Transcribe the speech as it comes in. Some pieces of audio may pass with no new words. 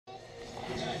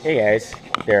Hey guys,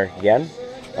 Derek again.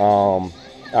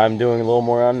 I'm doing a little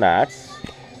more on knots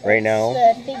right now,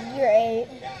 The figure 8.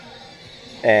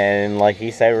 and like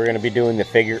he said, we're going to be doing the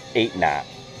figure 8 knot.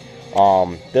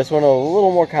 This one a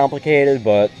little more complicated,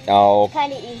 but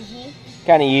Kind of easy.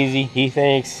 kind of easy. He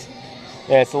thinks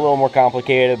it's a little more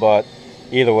complicated, but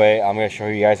either way, I'm going to show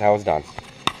you guys how it's done.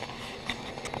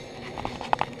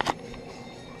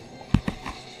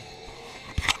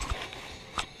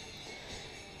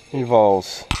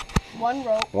 Involves One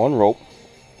rope. one rope.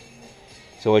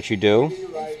 So what you do?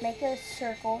 Just make a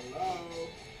circle.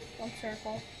 One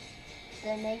circle.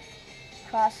 Then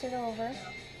cross it over.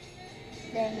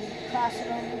 Then you cross it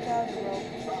over the other rope,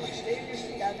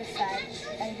 the other side,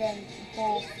 and then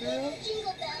pull through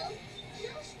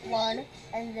one,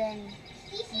 and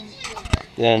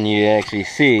then you actually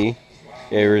see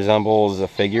it resembles a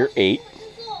figure 8.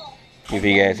 If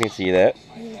you guys can see that.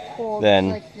 You pull Then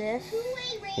like this.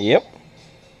 Yep.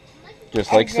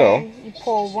 Just like so. You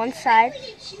pull one side.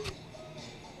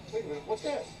 Wait a minute, what's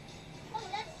that?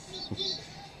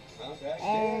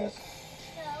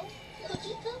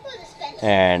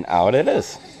 And out it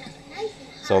is.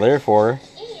 So therefore,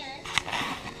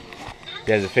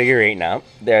 there's a figure 8 knot.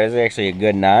 That is actually a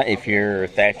good knot if you're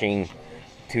attaching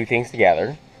two things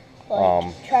together.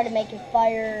 Try to make it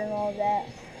fire and all that.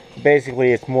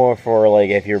 Basically, it's more for like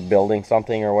if you're building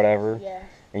something or whatever, Yeah.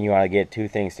 and you want to get two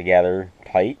things together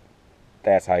tight.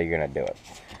 That's how you're gonna do it.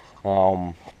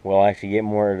 We'll actually get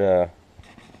more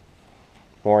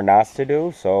knots to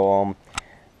do. So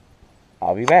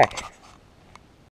I'll be back.